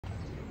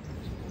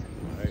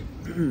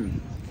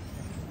Shalom,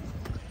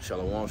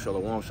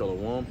 shalom,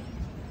 shalom.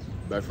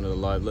 Back from another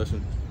live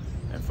lesson.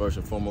 And first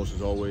and foremost,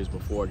 as always,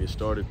 before I get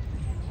started,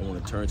 I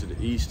want to turn to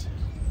the east.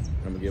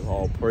 I'm going to give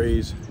all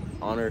praise,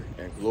 honor,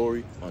 and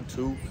glory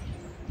unto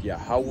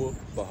Yahweh,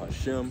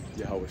 Bahashem,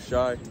 Yahweh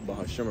Shai,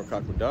 Bahashem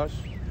Rakakwadash,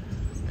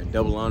 and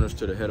double honors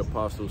to the head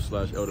apostles /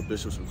 elder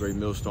bishops of Great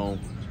Millstone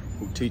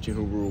who teach and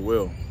who rule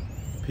well.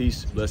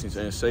 Peace, blessings,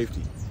 and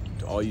safety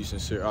to all you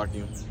sincere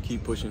Akim.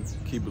 Keep pushing,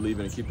 keep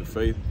believing, and keep the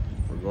faith,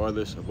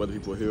 regardless of whether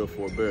people hear or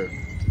forbear.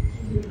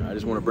 I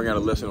just want to bring out a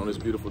lesson on this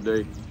beautiful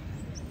day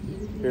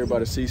here by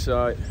the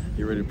seaside.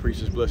 Get ready to preach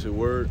this blessed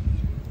word.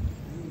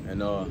 And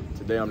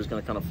today I'm just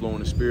going to kind of flow in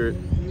the spirit.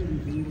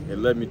 It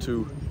led me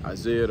to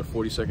Isaiah, the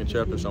 42nd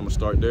chapter, so I'm going to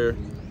start there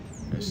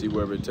and see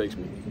wherever it takes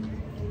me.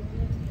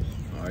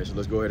 All right, so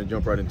let's go ahead and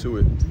jump right into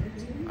it.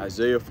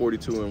 Isaiah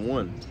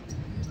 42:1.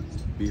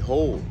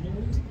 Behold,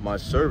 my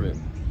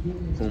servant,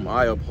 whom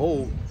I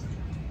uphold,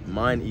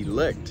 mine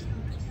elect,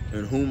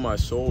 in whom my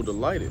soul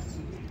delighteth.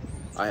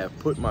 I have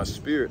put my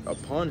spirit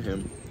upon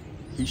him.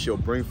 He shall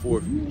bring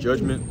forth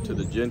judgment to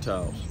the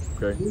Gentiles.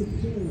 Okay.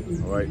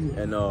 All right.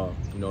 And,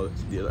 you know,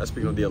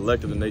 speaking of the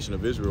elect of the nation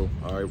of Israel,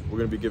 all right, we're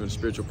going to be given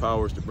spiritual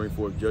powers to bring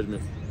forth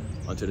judgment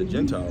unto the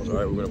Gentiles. All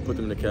right. We're going to put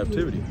them into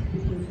captivity.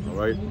 All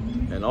right.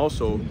 And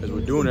also, as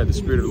we're doing that, the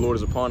Spirit of the Lord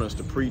is upon us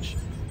to preach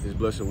His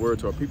blessed word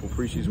to our people,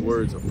 preach these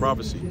words of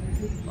prophecy.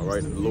 All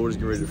right. And the Lord is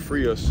getting ready to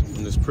free us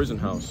from this prison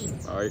house.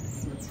 All right.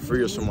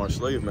 Free us from our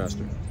slave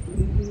master.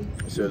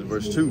 It says,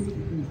 verse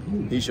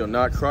 2, he shall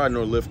not cry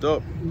nor lift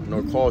up,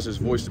 nor cause his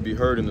voice to be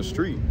heard in the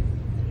street.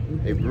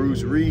 A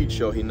bruised reed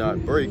shall he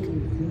not break,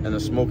 and a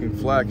smoking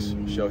flax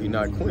shall he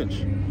not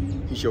quench.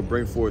 He shall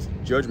bring forth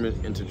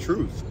judgment into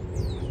truth.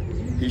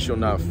 He shall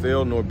not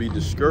fail nor be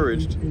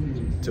discouraged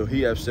till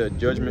he have set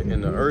judgment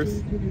in the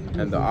earth,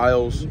 and the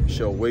isles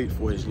shall wait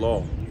for his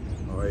law.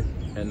 All right.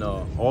 And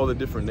all the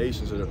different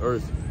nations of the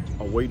earth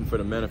are waiting for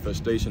the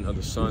manifestation of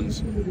the sons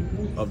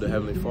of the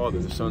Heavenly Father,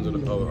 the sons of the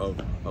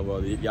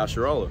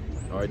Yasharallah,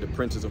 all right, the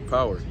princes of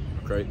power.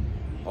 Okay,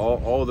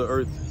 all the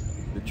earth,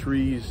 the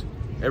trees,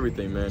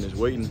 everything, man, is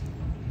waiting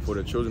for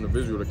the children of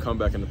Israel to come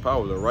back in the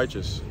power of the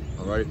righteous.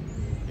 All right,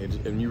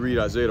 and you read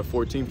Isaiah the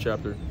 14th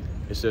chapter,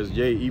 it says,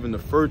 yea, even the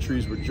fir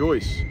trees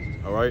rejoice.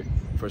 All right,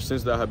 for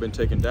since thou hast been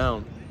taken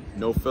down,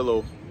 no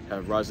fellow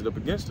have risen up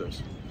against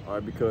us. All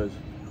right, because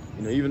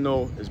you know, even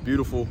though as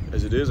beautiful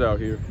as it is out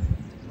here,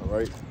 all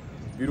right,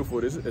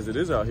 beautiful as it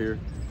is out here,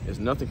 is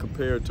nothing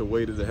compared to the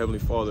way that the Heavenly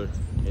Father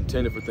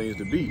intended for things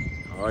to be.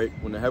 All right,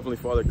 when the Heavenly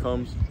Father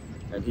comes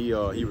and he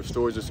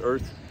restores this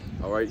earth,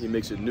 all right, he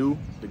makes it new.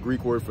 The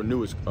Greek word for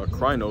new is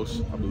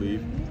krynos, I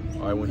believe.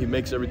 All right, when he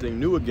makes everything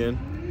new again,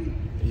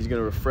 he's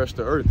gonna refresh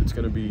the earth. It's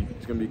gonna be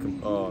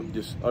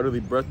just utterly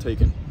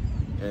breathtaking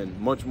and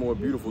much more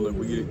beautiful than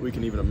we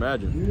can even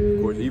imagine.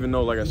 Of course, even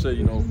though, like I said,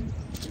 you know,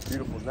 it's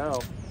beautiful now.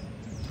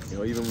 You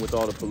know, even with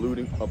all the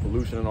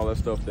pollution and all that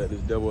stuff that this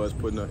devil has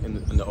put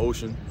in the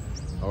ocean,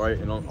 all right,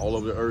 and all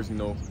over the earth, you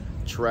know,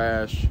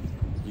 trash.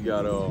 You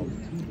got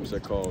what's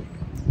that called?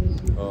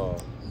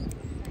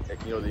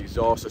 You know, the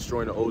exhaust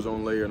destroying the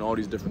ozone layer and all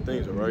these different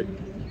things, all right.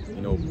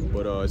 You know,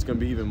 but it's gonna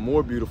be even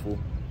more beautiful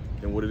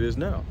than what it is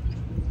now,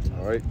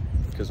 all right,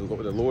 because the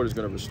Lord is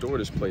gonna restore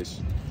this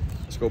place.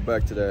 Let's go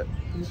back to that.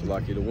 So,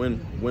 like, the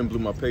wind blew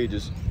my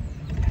pages.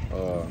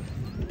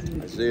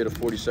 Isaiah the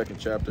 42nd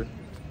chapter.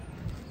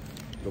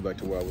 Go back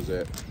to where I was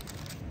at.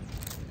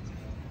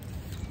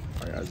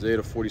 All right, Isaiah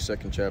the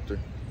 42nd chapter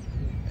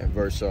and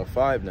verse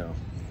 5 now.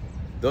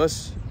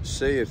 Thus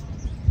saith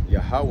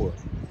Yahweh,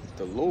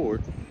 the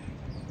Lord,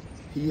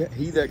 he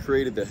that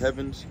created the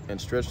heavens and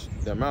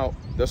stretched them out.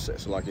 Thus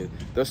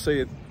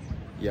saith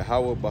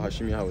Yahweh,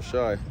 Bahashem Yahweh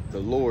Shai, the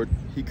Lord,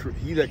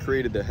 he that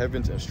created the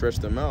heavens and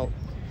stretched them out,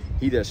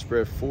 he that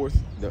spread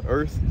forth the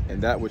earth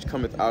and that which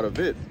cometh out of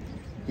it,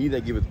 he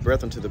that giveth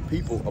breath unto the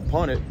people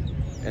upon it,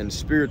 and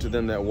spirit to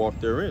them that walk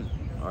therein.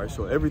 All right,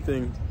 so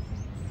everything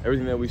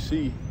that we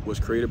see was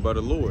created by the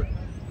Lord,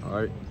 all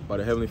right, by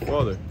the Heavenly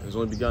Father, His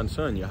only begotten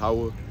Son,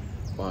 Yahweh,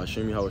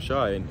 Bahashem Yahweh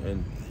Shai,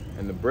 and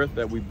the breath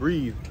that we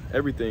breathe,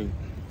 everything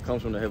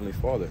comes from the Heavenly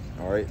Father.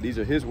 All right, these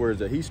are His words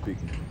that He's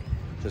speaking.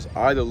 It says,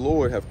 I, the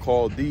Lord, have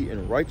called thee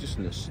in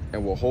righteousness,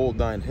 and will hold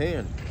thine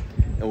hand,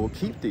 and will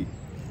keep thee,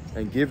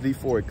 and give thee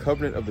for a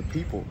covenant of the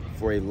people,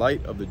 for a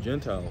light of the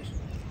Gentiles.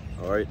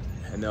 All right,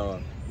 and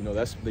you know,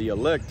 that's the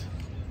elect.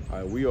 All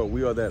right,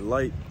 we are that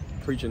light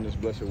preaching this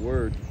blessed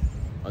word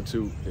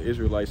unto the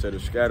Israelites that are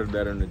scattered,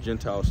 that are in the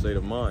Gentile state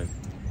of mind.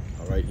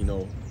 All right, you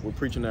know, we're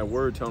preaching that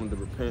word, telling them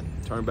to repent,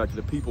 turn back to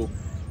the people,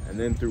 and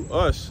then through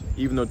us,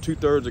 even though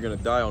 2/3 are going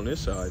to die on this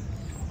side,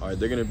 all right,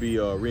 they're going to be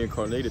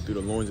reincarnated through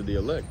the loins of the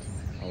elect.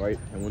 All right,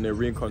 and when they're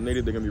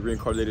reincarnated, they're going to be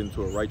reincarnated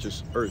into a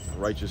righteous earth, a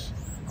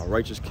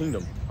righteous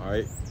kingdom. All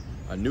right,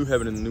 a new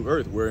heaven and a new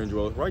earth wherein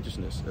dwelleth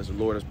righteousness, as the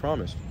Lord has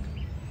promised.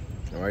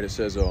 All right, it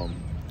says,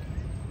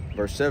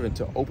 verse 7,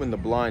 to open the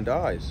blind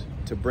eyes,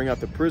 to bring out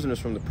the prisoners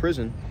from the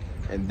prison,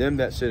 and them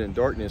that sit in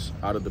darkness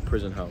out of the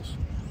prison house.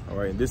 All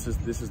right, and this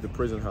is the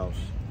prison house.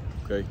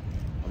 Okay,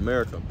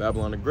 America,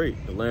 Babylon the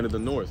Great, the land of the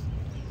north.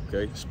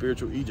 okay?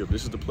 Spiritual Egypt.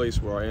 This is the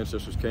place where our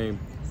ancestors came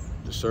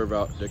to serve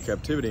out their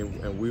captivity,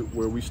 and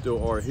where we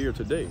still are here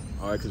today,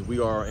 all right? Because we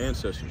are our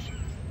ancestors.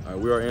 All right,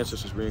 we are our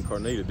ancestors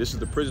reincarnated. This is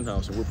the prison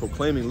house, and we're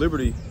proclaiming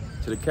liberty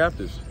to the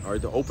captives, all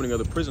right? The opening of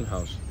the prison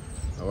house,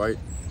 all right?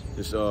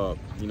 This,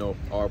 you know,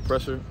 our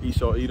oppressor,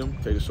 Esau Edom,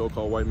 okay, the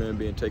so-called white man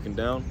being taken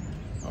down,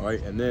 all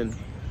right? And then,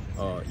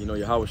 you know,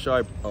 Yahweh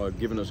Shai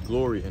giving us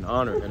glory and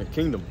honor and a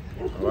kingdom,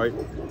 all right?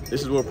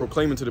 This is what we're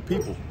proclaiming to the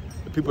people.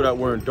 The people that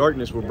were in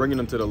darkness, we're bringing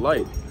them to the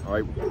light, all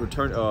right?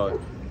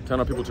 Telling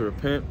our people to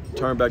repent,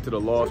 turn back to the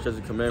law, statutes,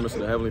 and commandments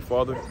of the Heavenly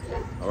Father,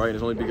 all right, and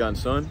His only begotten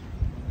Son.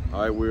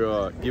 All right,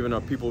 we're giving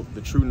our people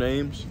the true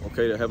names,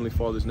 okay, the Heavenly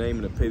Father's name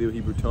in the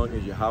Paleo-Hebrew tongue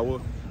is Yahweh,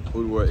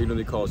 who the word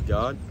ignorantly calls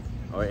God,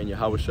 all right, and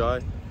Yahweh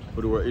Shai,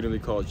 who the word ignorantly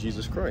calls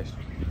Jesus Christ,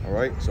 all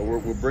right? So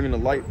we're bringing the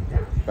light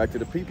back to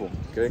the people,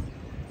 okay?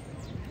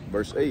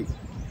 Verse 8, it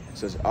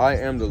says, I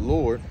am the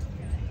Lord,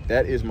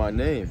 that is my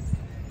name,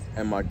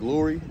 and my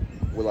glory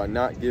will I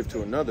not give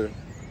to another,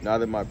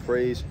 neither my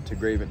praise to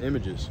graven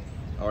images.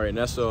 All right, and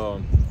that's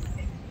very,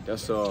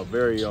 what's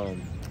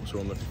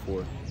what I'm looking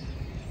for?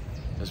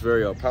 That's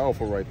very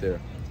powerful right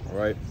there, all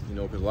right? You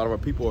know, because a lot of our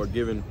people are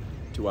given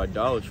to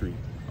idolatry,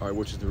 all right,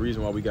 which is the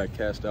reason why we got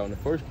cast out in the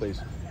first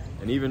place.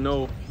 And even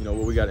though, you know,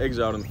 we got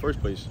exiled in the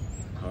first place,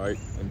 all right,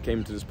 and came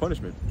into this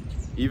punishment,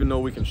 even though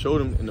we can show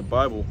them in the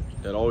Bible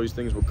that all these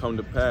things will come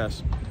to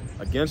pass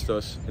against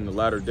us in the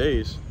latter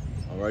days,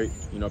 all right,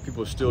 you know,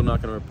 people are still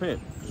not going to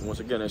repent. Because once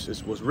again, it's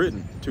what's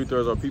written. 2/3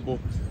 of our people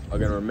are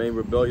going to remain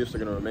rebellious. They're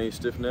going to remain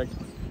stiff-necked,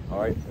 all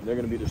right, and they're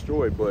going to be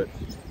destroyed. But,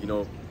 you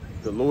know,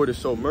 the Lord is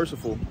so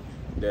merciful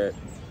that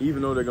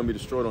even though they're going to be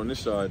destroyed on this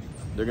side,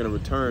 they're going to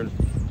return,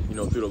 you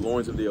know, through the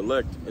loins of the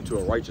elect into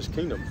a righteous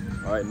kingdom,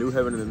 all right, new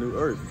heaven and a new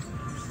earth,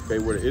 okay,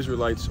 where the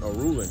Israelites are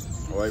ruling,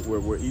 all right,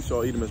 where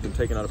Esau Edom has been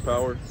taken out of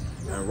power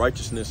and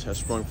righteousness has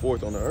sprung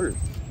forth on the earth,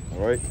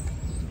 all right.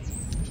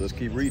 So let's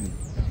keep reading.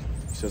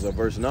 It says,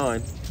 verse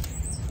 9,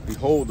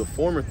 behold, the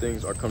former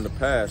things are come to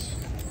pass,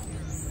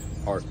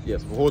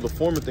 behold, the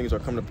former things are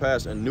come to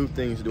pass, and new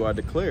things do I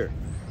declare.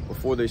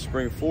 Before they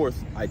spring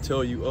forth, I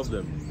tell you of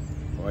them.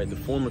 All right, the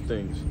former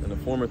things, and the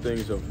former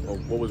things of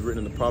what was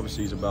written in the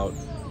prophecies about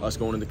us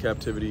going into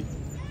captivity.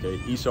 Okay,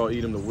 Esau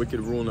Edom, the wicked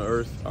ruling the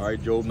earth. All right,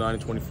 Job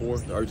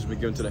 9:24, the earth has been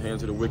given to the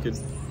hands of the wicked.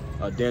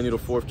 Daniel,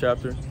 the 4th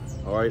chapter.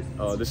 All right,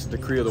 this is the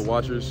decree of the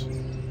watchers,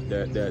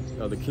 that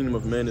the kingdom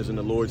of men is in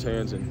the Lord's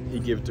hands, and He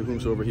giveth to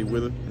whomsoever He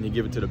willeth, and He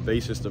giveth to the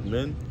basest of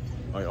men.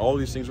 All right, all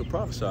these things were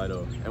prophesied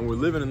of, and we're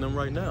living in them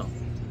right now.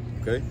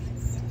 Okay,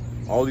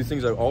 all these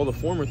things, all the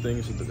former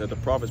things that the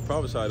prophets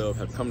prophesied of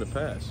have come to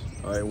pass.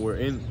 All right,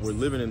 and we're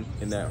living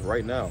in that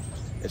right now.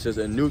 It says,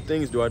 and new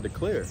things do I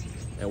declare.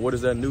 And what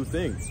is that new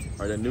thing? All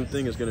right, that new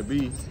thing is going to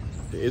be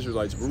the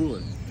Israelites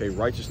ruling, okay,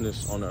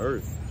 righteousness on the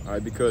earth. All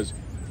right, because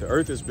the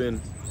earth has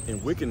been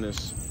in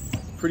wickedness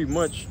pretty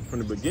much from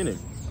the beginning.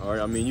 All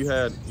right, I mean, you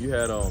had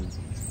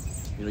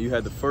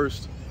the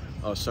first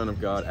son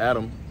of God,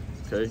 Adam,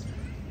 okay,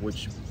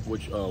 which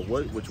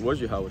was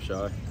Yahweh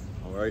Shai,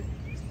 all right,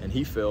 and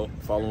he fell,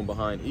 following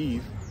behind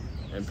Eve,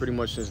 and pretty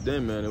much since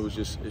then, man,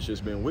 it's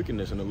just been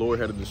wickedness, and the Lord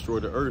had to destroy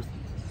the earth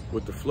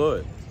with the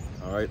flood,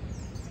 all right,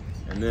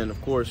 and then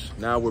of course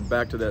now we're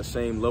back to that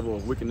same level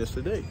of wickedness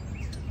today,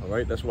 all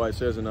right. That's why it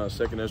says in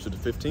 2nd Ezra, the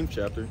 15th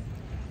chapter,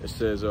 it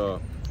says,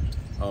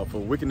 for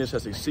wickedness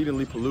has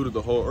exceedingly polluted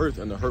the whole earth,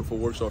 and the hurtful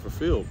works are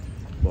fulfilled.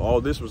 But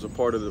all this was a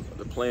part of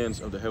the plans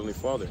of the Heavenly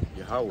Father,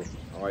 Yahweh.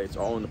 All right, it's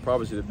all in the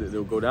prophecy that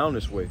they'll go down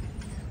this way.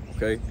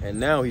 Okay, and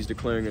now He's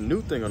declaring a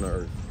new thing on the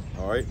earth.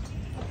 All right,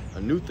 a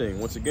new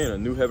thing. Once again, a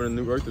new heaven and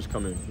new earth is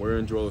coming,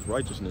 wherein dwelleth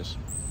righteousness.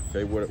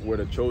 Okay, where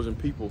the chosen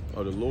people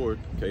of the Lord,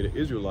 okay, the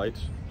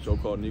Israelites,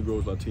 so-called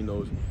Negroes,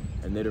 Latinos,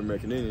 and Native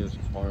American Indians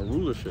are in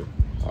rulership.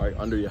 All right,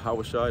 under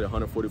Yahweh Shai, the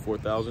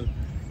 144,000,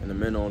 and the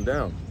men on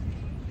down.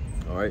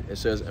 All right, it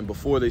says, and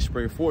before they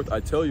spring forth, I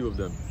tell you of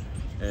them.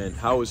 And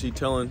how is He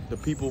telling the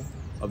people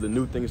of the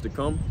new things to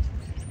come?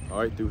 All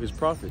right, through His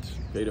prophets.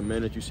 Okay, the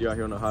men that you see out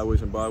here on the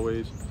highways and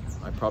byways,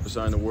 I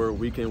prophesying the word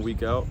week in,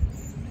 week out.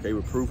 Okay,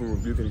 reproof and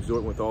rebuke and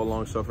exhort with all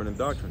long suffering and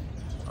doctrine.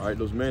 All right,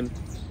 those men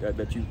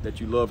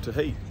that you love to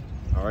hate.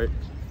 All right,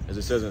 as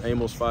it says in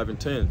Amos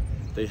 5:10,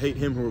 they hate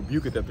him who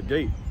rebuketh at the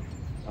gate.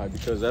 All right,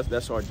 because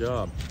that's our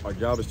job. Our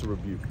job is to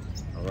rebuke.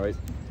 All right,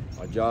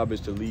 our job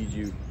is to lead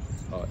you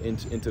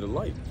into the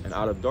light and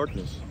out of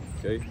darkness.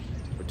 Okay,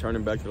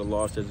 returning back to the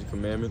law, statutes, and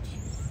commandments.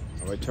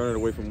 All right, turning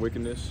away from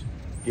wickedness,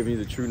 giving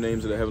you the true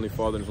names of the Heavenly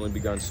Father and His only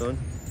begotten Son.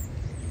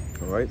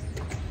 All right,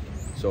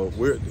 so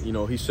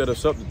He set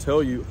us up to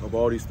tell you of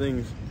all these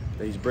things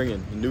that He's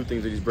bringing, the new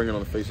things that He's bringing on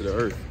the face of the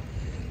earth.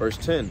 Verse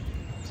 10,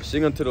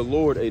 sing unto the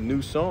Lord a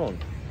new song.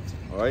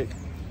 All right,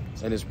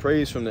 and His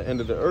praise from the end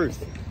of the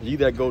earth. Ye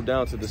that go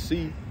down to the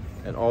sea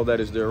and all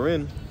that is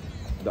therein,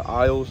 the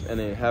isles and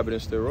the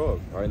inhabitants thereof.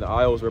 All right, and the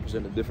isles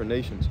represent the different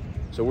nations.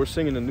 So we're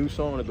singing a new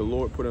song that the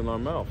Lord put in our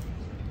mouth.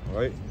 All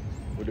right,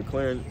 we're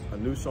declaring a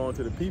new song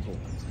to the people.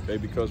 Okay,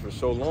 because for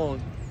so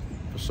long,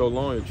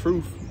 the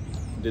truth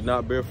did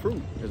not bear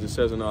fruit, as it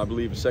says in, I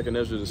believe, in 2nd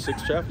Ezra, the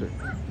 6th chapter.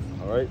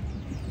 All right,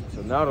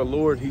 So now the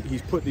Lord,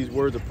 he's put these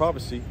words of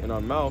prophecy in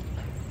our mouth,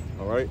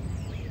 all right?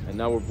 And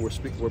now we're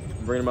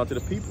bringing them out to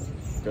the people,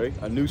 okay?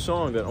 A new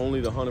song that only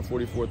the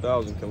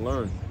 144,000 can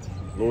learn.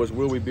 Lord's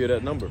will we be at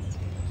that number.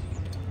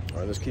 All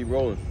right, let's keep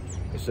rolling.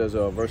 It says,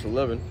 verse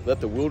 11,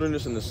 let the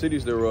wilderness and the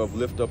cities thereof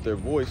lift up their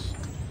voice,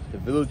 the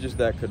villages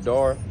that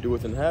Kedar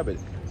doeth inhabit.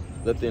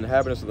 Let the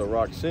inhabitants of the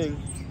rock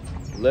sing,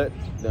 let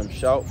them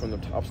shout from the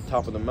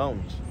top of the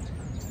mountains.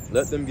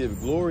 Let them give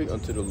glory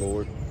unto the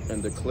Lord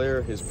and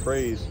declare his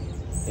praise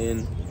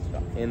in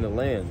the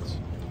lands,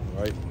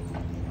 right?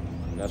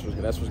 And that's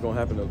what's going to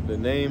happen. The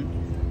name,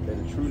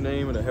 and the true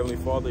name of the Heavenly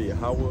Father,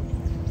 Yahweh,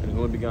 and his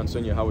only begotten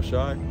Son, Yahweh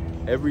Shai,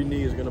 every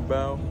knee is going to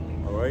bow,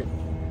 all right?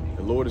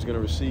 The Lord is going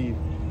to receive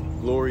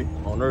glory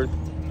on earth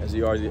as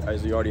he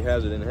already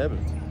has it in heaven,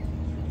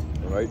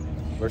 all right?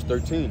 Verse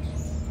 13,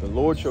 the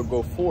Lord shall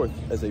go forth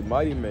as a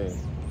mighty man.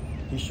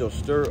 He shall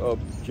stir up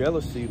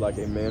jealousy like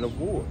a man of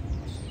war.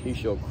 He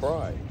shall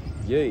cry,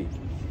 yea,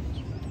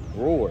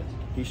 roar.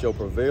 He shall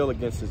prevail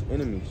against his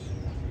enemies.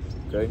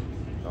 Okay,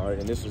 all right.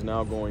 And this is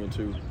now going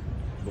into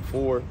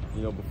before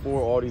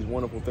all these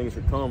wonderful things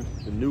could come,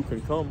 the new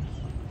can come.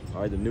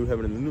 All right, the new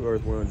heaven and the new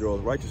earth wherein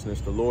dwells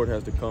righteousness. The Lord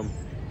has to come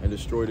and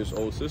destroy this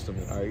old system.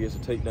 All right, he has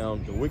to take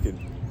down the wicked.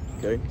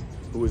 Okay,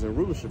 who is in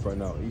rulership right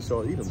now?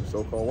 Esau, Edom, the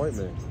so-called white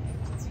man.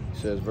 He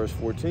says, verse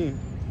 14,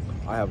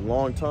 I have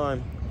long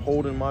time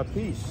holding my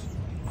peace.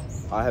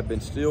 I have been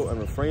still and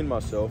refrained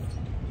myself.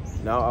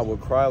 Now I will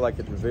cry like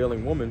a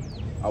travailing woman.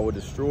 I will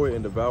destroy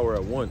and devour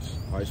at once.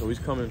 All right, so he's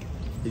coming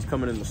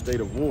in the state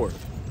of war.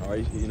 All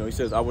right, he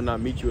says, I will not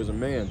meet you as a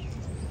man.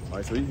 All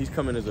right, so he's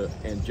coming as an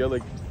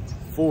angelic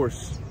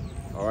force.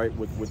 All right,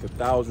 with the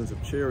thousands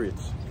of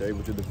chariots, okay,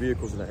 which are the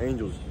vehicles and the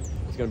angels.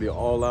 It's going to be an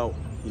all-out,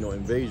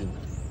 invasion.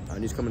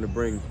 And he's coming to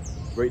bring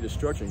great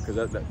destruction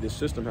because this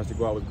system has to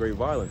go out with great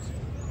violence.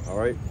 All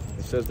right,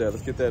 it says that.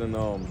 Let's get that in.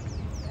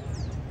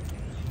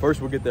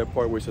 First, we'll get that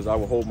part where it says, I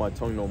will hold my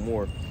tongue no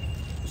more.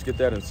 Let's get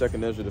that in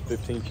 2nd Ezra, the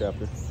 15th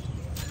chapter.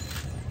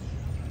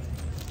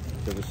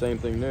 There's the same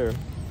thing there.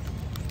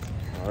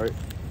 All right.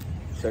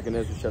 2nd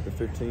Ezra, chapter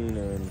 15,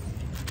 and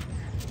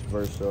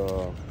verse,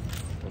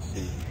 let's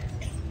see.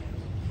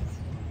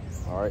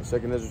 All right.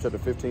 2nd Ezra, chapter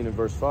 15, and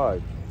verse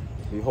 5.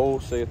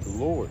 Behold, saith the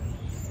Lord,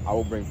 I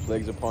will bring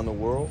plagues upon the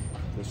world,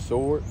 the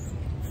sword,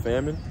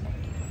 famine,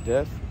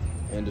 death,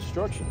 and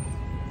destruction.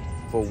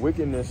 For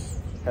wickedness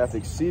hath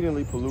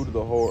exceedingly polluted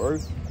the whole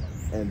earth,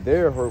 and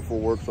their hurtful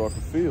works are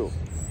fulfilled.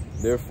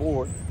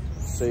 Therefore,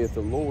 saith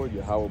the Lord,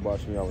 Yahweh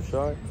Bashem Yahweh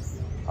Shai,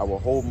 I will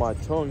hold my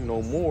tongue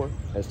no more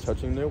as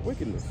touching their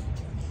wickedness,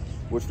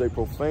 which they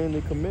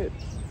profanely commit.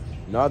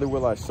 Neither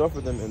will I suffer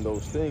them in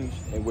those things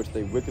in which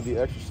they wickedly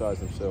exercise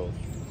themselves.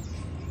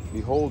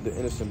 Behold, the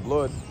innocent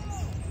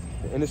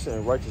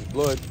and righteous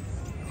blood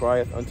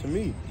crieth unto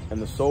me,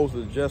 and the souls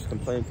of the just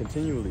complain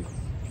continually.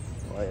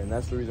 All right, and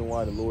that's the reason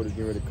why the Lord is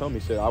getting ready to come. He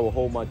said, I will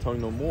hold my tongue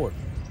no more.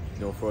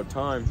 For a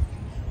time,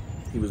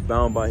 he was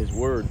bound by his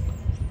word.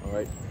 All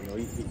right,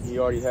 he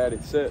already had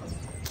it set.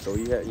 So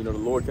he had, the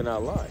Lord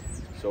cannot lie.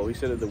 So he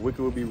said that the wicked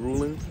would be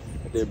ruling,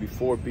 that there'd be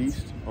 4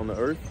 beasts on the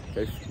earth,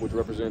 okay, which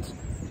represents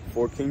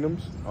 4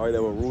 kingdoms, all right,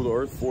 that will rule the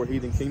earth, 4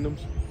 heathen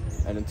kingdoms.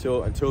 And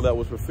until that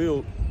was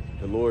fulfilled,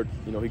 the Lord,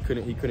 he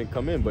couldn't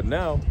come in. But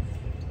now,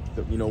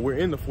 we're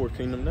in the 4th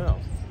kingdom now,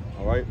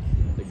 all right?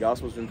 The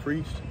gospel's been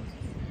preached,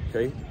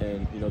 okay?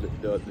 And,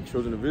 the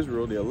children of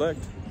Israel, the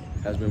elect,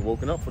 has been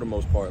woken up for the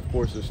most part. Of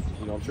course,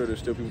 I'm sure there's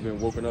still people being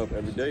woken up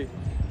every day,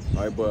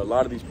 all right? But a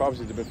lot of these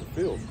prophecies have been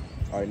fulfilled.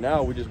 All right,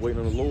 now we're just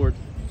waiting on the Lord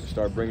to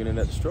start bringing in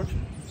that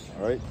destruction,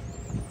 all right?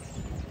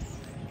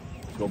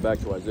 Let's go back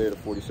to Isaiah, the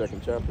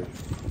 42nd chapter.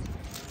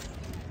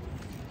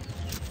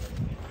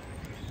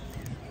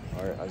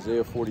 All right,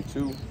 Isaiah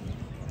 42,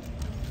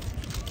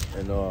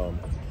 and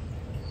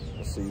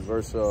let's see,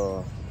 verse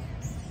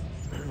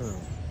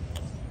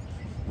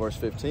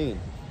 15. It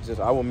says,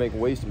 I will make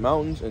waste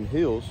mountains and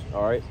hills.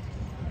 All right,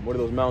 what do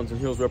those mountains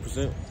and hills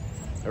represent?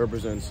 It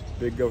represents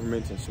big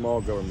governments and small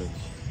governments,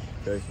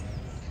 okay?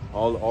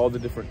 All the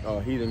different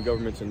heathen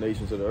governments and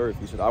nations of the earth.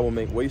 He said, I will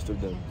make waste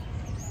of them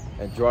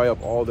and dry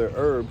up all their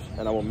herbs,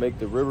 and I will make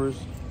the rivers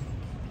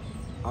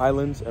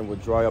islands and will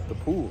dry up the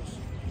pools.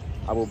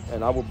 I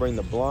will bring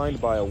the blind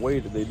by a way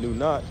that they knew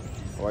not.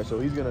 All right, so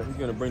he's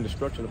gonna bring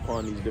destruction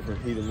upon these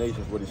different heathen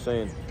nations. What he's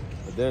saying,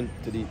 but then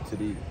to the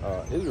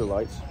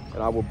Israelites,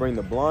 and I will bring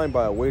the blind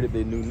by a way that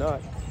they knew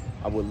not.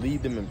 I will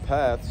lead them in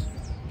paths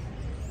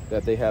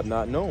that they have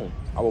not known.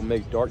 I will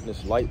make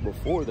darkness light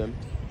before them,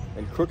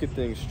 and crooked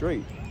things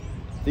straight.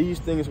 These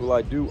things will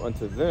I do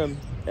unto them,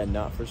 and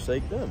not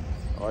forsake them.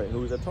 All right,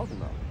 who is that talking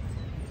about?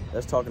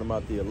 That's talking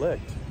about the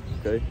elect.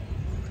 Okay,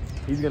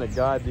 he's gonna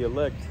guide the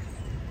elect.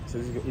 So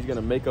he's going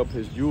to make up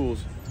his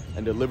jewels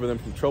and deliver them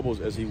from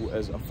troubles as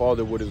a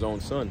father would his own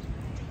son.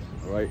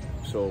 All right,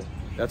 so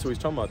that's what he's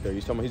talking about there.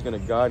 He's talking about he's going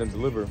to guide and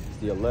deliver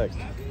the elect.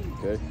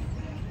 Okay,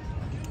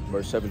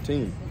 verse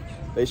 17.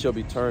 They shall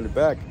be turned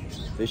back.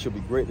 They shall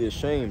be greatly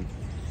ashamed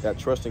that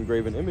trust in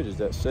graven images,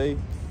 that say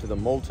to the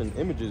molten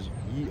images,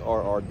 ye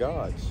are our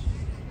gods.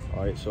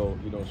 All right, so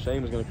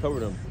shame is going to cover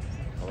them.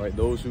 All right,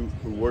 those who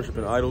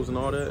worshiping idols and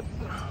all that.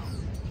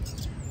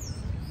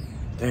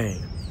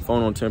 Dang,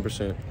 phone on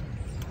 10%.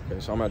 Okay,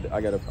 so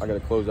I gotta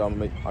close out.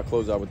 I'll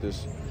close out with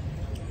this.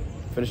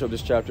 Finish up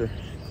this chapter.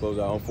 Close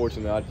out.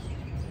 Unfortunately,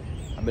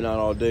 I've been out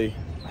all day.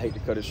 I hate to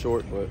cut it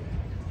short, but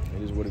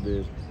it is what it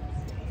is.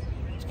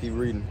 Let's keep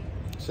reading.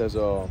 It says,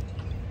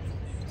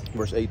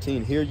 verse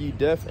 18, hear ye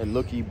deaf and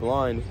look ye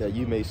blind that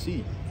you may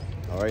see.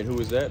 All right, who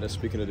is that? That's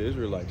speaking of the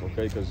Israelites,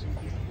 okay? Because,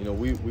 you know,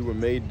 we were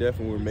made deaf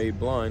and we were made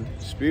blind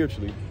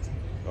spiritually,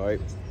 all right?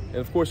 And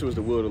of course it was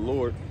the will of the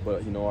Lord,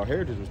 but, you know, our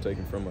heritage was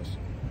taken from us.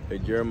 Okay,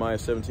 Jeremiah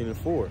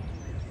 17:4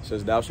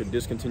 says, thou should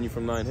discontinue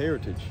from thine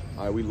heritage.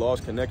 All right, we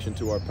lost connection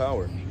to our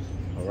power,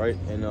 all right?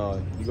 And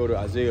you go to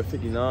Isaiah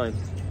 59,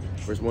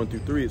 verse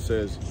 1-3, it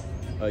says,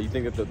 you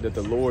think that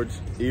the Lord's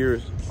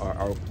ears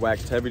are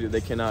waxed heavy that they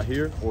cannot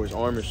hear, or his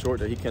arm is short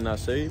that he cannot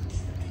save,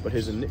 but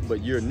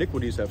your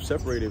iniquities have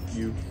separated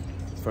you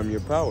from your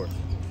power.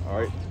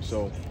 All right,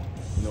 so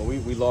you know we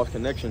lost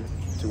connection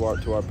to our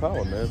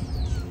power, man.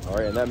 All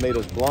right, and that made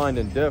us blind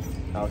and deaf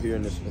out here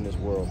in this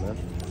world, man.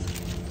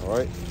 All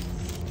right,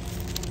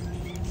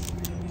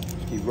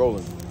 let's keep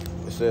rolling.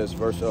 It says,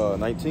 verse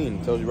 19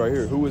 it tells you right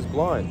here, who is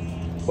blind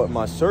but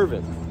my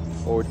servant,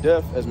 or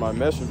deaf as my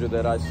messenger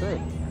that I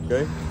sent?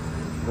 Okay.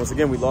 Once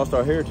again, we lost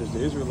our heritage. The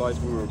Israelites,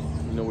 we're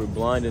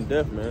blind and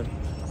deaf, man.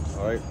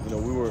 All right, you know,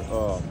 we were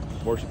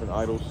worshiping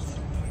idols,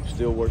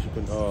 still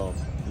worshiping,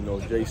 you know,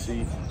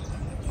 JC,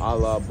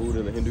 Allah,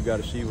 Buddha, the Hindu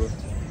goddess Shiva,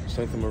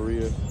 Santa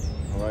Maria.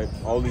 All right,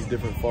 all these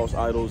different false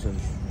idols, and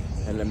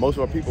then most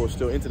of our people are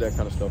still into that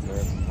kind of stuff,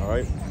 man. All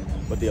right,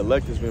 but the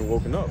elect has been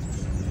woken up.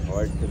 All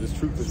right, because this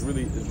truth is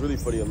really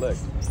for the elect.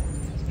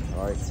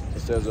 All right,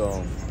 it says,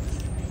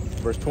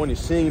 verse 20,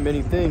 seeing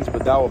many things,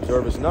 but thou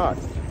observest not.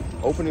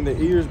 Opening the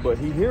ears, but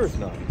he heareth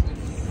not.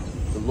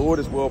 The Lord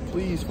is well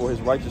pleased for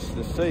his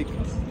righteousness' sake.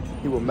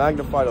 He will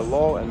magnify the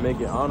law and make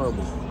it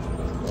honorable.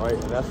 All right,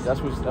 and that's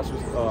what's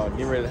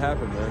getting ready to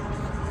happen, man.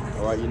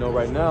 All right, you know,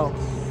 right now,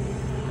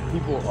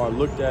 people are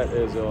looked at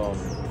as, you know,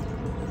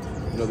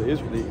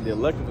 the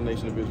elect of the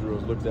nation of Israel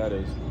is looked at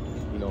as,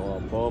 you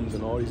know, bums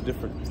and all these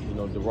different, you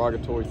know,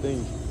 derogatory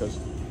things, because,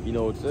 you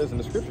know, it says in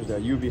the scriptures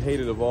that you be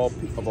hated of all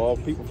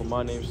people for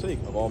my name's sake,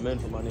 of all men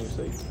for my name's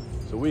sake.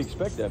 So we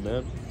expect that,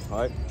 man. All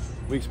right.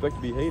 We expect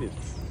to be hated.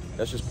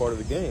 That's just part of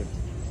the game,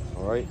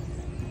 all right?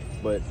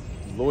 But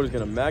the Lord is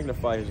going to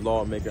magnify his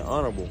law and make it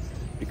honorable,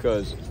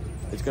 because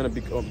it's going to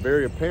become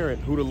very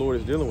apparent who the Lord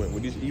is dealing with.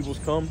 When these evils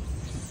come,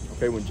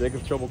 okay, when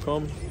Jacob's trouble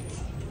comes,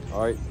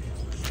 all right,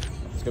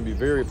 it's going to be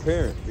very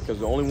apparent, because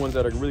the only ones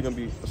that are really going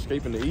to be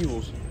escaping the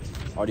evils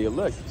are the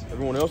elect.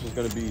 Everyone else is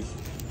going to be,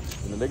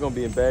 you know, they're going to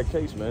be in bad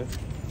case, man.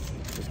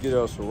 Let's get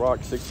Sirach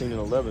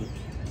 16:11,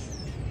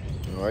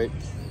 all right?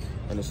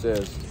 And it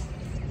says,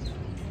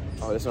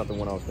 oh, that's not the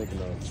one I was thinking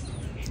of.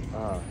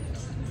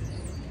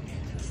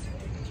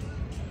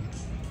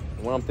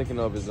 The one I'm thinking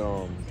of is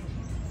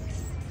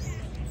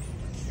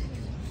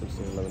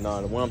 16:11.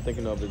 Nah, the one I'm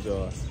thinking of is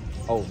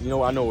oh, you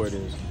know, I know where it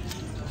is.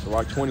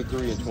 Sirach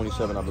 23 and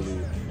 27, I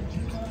believe.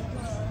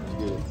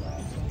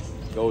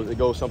 It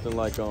goes something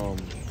like and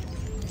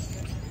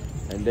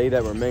they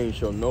that remain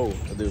shall know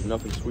that there's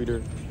nothing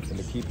sweeter than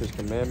to keep his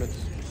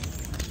commandments.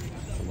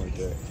 Something like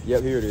that.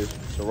 Yep, here it is.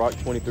 Sirach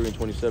 23 and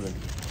 27.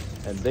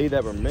 And they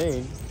that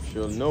remain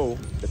shall know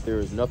that there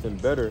is nothing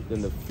better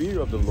than the fear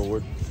of the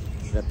Lord,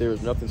 and that there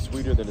is nothing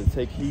sweeter than to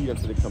take heed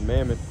unto the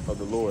commandment of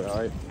the Lord. All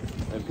right,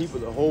 and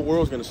people, the whole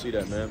world's gonna see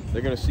that, man.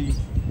 They're gonna see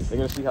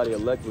how the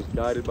elect was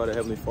guided by the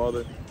Heavenly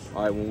Father.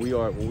 All right, when we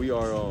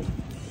are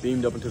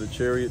beamed up into the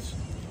chariots.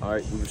 All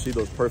right, we receive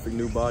those perfect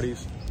new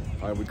bodies.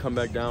 All right, we come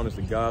back down as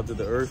the gods of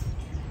the earth.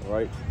 All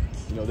right,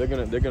 you know, they're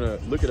gonna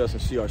look at us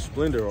and see our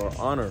splendor, our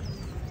honor,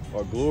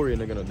 our glory, and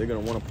they're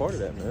gonna want a part of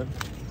that, man.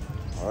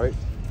 All right.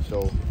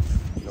 So,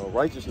 you know,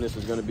 righteousness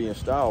is going to be in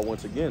style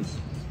once again.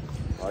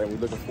 All right, we're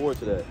looking forward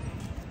to that.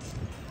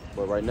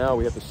 But right now,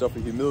 we have to suffer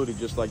humility,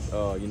 just like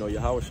you know,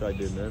 Yahushua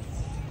did, man.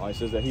 All right, it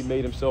says that he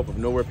made himself of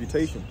no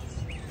reputation.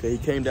 Okay, he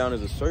came down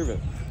as a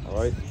servant. All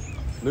right,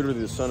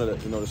 literally the son of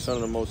the Son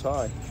of the Most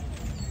High.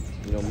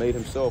 You know, made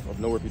himself of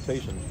no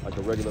reputation, like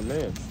a regular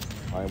man.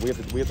 All right, we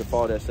have to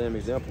follow that same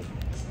example.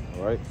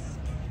 All right,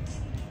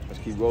 let's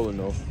keep rolling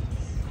though.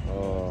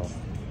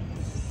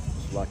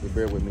 Lucky,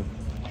 bear with me.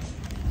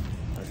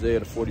 Isaiah,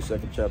 the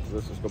 42nd chapter.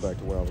 Let's just go back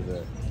to where I was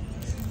at.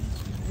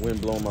 Wind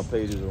blowing my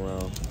pages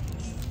around.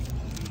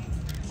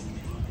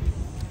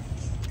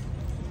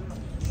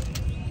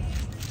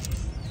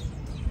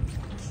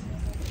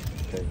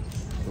 Okay,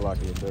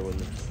 Lucky, bear with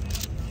me.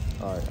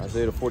 All right,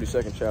 Isaiah, the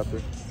 42nd chapter.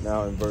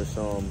 Now in verse,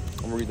 I'm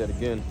gonna read that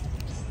again.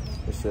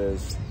 It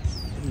says,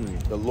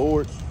 the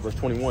Lord, verse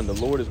 21, the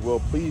Lord is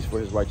well pleased for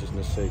his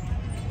righteousness' sake.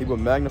 He will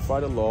magnify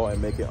the law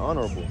and make it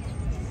honorable.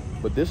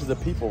 But this is a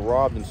people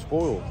robbed and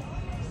spoiled.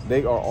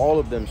 They are all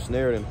of them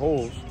snared in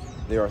holes.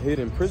 They are hid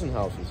in prison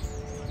houses.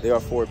 They are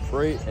for a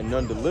prey and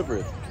none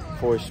delivereth,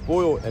 for a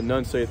spoil and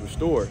none saith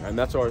restore. And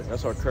that's our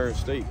current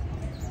state.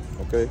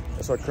 Okay,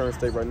 that's our current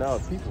state right now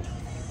as people.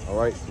 All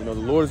right, you know,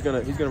 the Lord is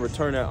he's gonna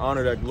return that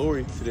honor, that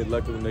glory to the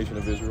elect of the nation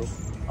of Israel.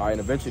 and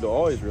eventually to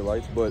all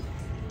Israelites. But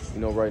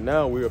right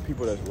now we are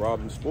people that's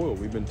robbed and spoiled.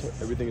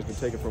 Everything has been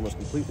taken from us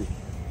completely.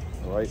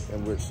 All right,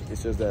 in which it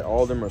says that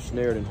all of them are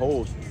snared in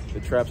holes, the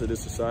traps of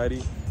this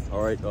society.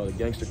 All right, the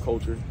gangster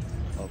culture,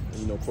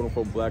 quote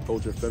unquote black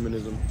culture,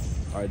 feminism.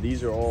 All right,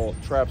 these are all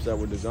traps that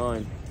were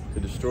designed to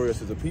destroy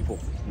us as a people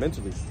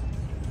mentally.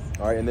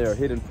 All right, and they are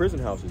hidden prison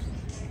houses.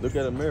 Look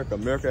at America.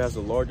 America has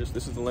the largest.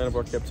 This is the land of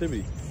our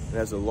captivity. It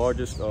has the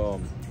largest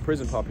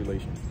prison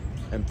population,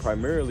 and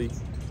primarily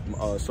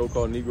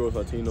so-called Negroes,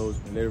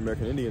 Latinos, and Native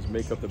American Indians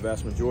make up the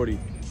vast majority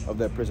of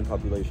that prison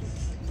population.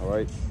 All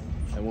right,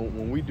 and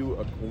when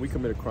we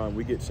commit a crime,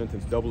 we get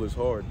sentenced double as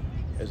hard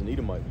as an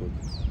Edomite would.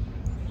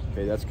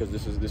 Okay, that's because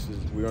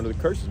we're under the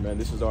curses, man.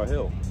 This is our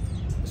hell.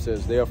 It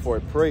says, "Therefore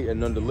it prey and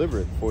none deliver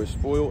it, for it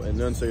spoil and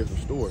none save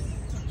restore."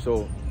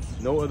 So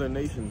no other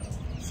nation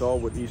saw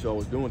what Esau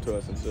was doing to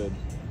us and said,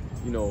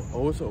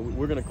 oh, so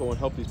we're gonna go and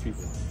help these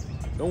people.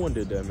 No one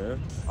did that, man.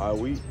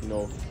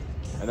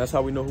 And that's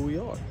how we know who we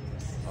are.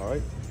 All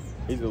right.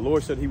 The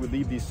Lord said He would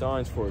leave these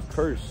signs for a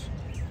curse,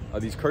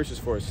 these curses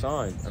for a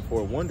sign and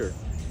for a wonder.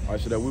 All right,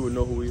 so that we would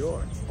know who we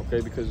are. Okay,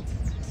 because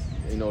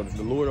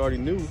the Lord already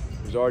knew.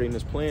 It was already in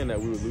His plan that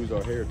we would lose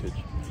our heritage,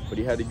 but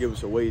He had to give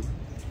us a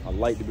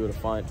light to be able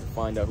to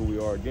find out who we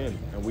are again.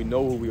 And we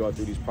know who we are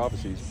through these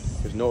prophecies,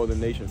 because no other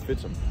nation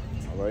fits them.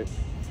 All right.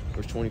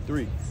 Verse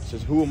 23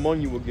 says, "Who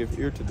among you will give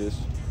ear to this?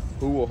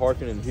 Who will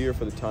hearken and hear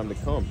for the time to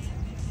come?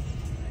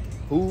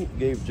 Who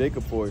gave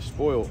Jacob for a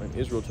spoil and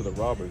Israel to the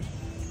robbers?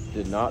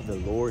 Did not the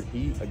Lord,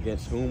 He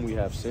against whom we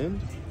have sinned?"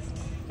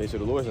 Okay, so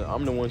the Lord said,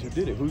 I'm the ones who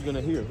did it. Who's going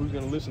to hear? Who's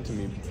going to listen to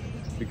me?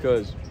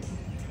 Because,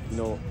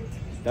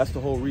 that's the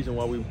whole reason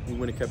why we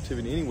went in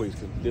captivity anyways,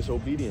 because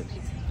disobedience.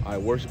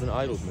 Worshiping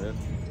idols, man.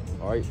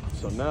 All right,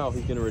 so now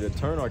He's getting ready to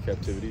turn our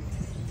captivity,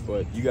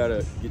 but you got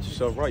to get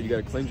yourself right. You got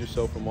to cleanse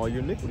yourself from all your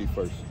iniquity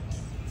first.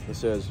 It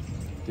says,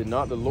 "Did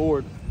not the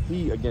Lord,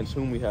 He against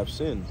whom we have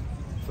sinned?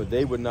 For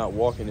they would not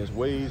walk in His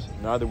ways,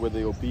 neither were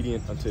they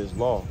obedient unto His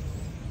law.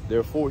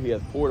 Therefore He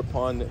hath poured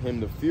upon him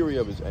the fury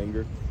of His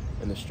anger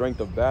and the strength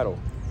of battle,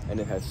 and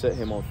it hath set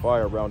him on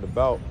fire round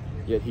about,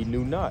 yet he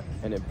knew not,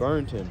 and it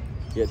burned him,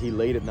 yet he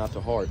laid it not to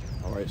heart."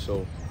 All right,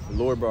 so the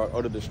Lord brought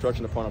utter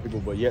destruction upon our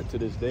people, but yet to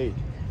this day,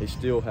 they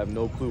still have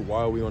no clue.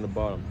 Why are we on the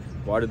bottom?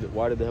 Why did the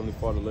Heavenly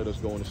Father let us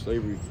go into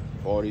slavery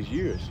for all these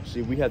years?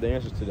 See, we had the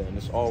answers to that, and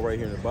it's all right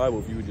here in the Bible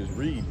if you would just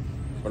read.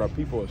 But our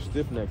people are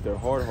stiff-necked, they're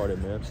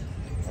hard-hearted, man.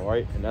 All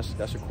right, and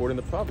that's according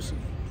to prophecy.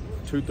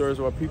 2/3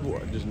 of our people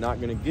are just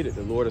not going to get it.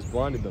 The Lord has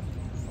blinded them.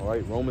 All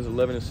right, Romans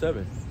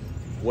 11:7.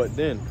 What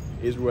then?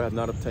 Israel hath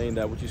not obtained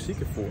that which He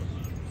seeketh for,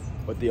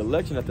 but the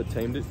election hath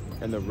attained it,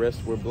 and the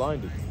rest were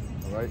blinded.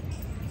 All right,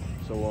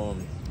 so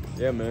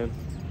yeah, man.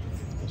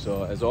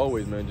 So as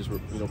always, man, just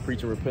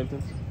preaching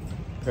repentance,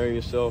 preparing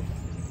yourself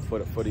for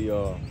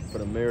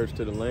the marriage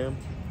to the Lamb,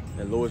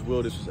 and Lord's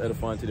will, this was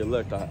edifying to the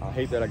elect. I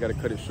hate that I got to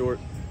cut it short,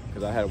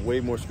 because I had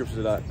way more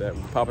scriptures that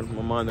were popping from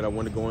my mind that I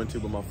wanted to go into,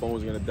 but my phone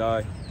was gonna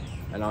die,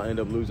 and I'll end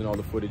up losing all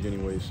the footage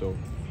anyway. So,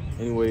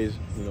 anyways,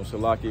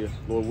 Salakia,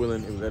 Lord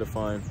willing, it was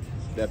edifying.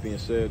 That being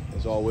said,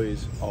 as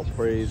always, all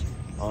praise,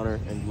 honor,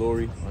 and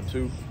glory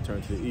unto,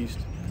 turn to the east,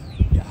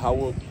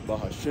 Yahweh,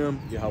 Bahashem,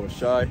 Yahweh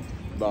Shai,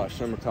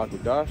 Bahashem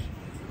Rakakudash,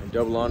 and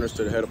double honors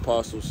to the head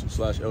apostles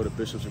 / elder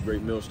bishops of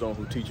Great Millstone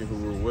who teach and who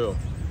rule well.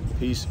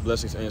 Peace,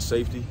 blessings, and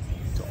safety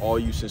to all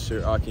you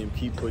sincere Akim.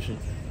 Keep pushing,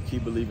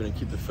 keep believing, and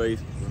keep the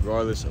faith,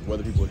 regardless of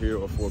whether people hear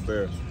or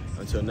forbear.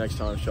 Until next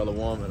time,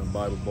 shalom, and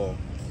abide with ball.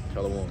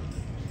 Shalom.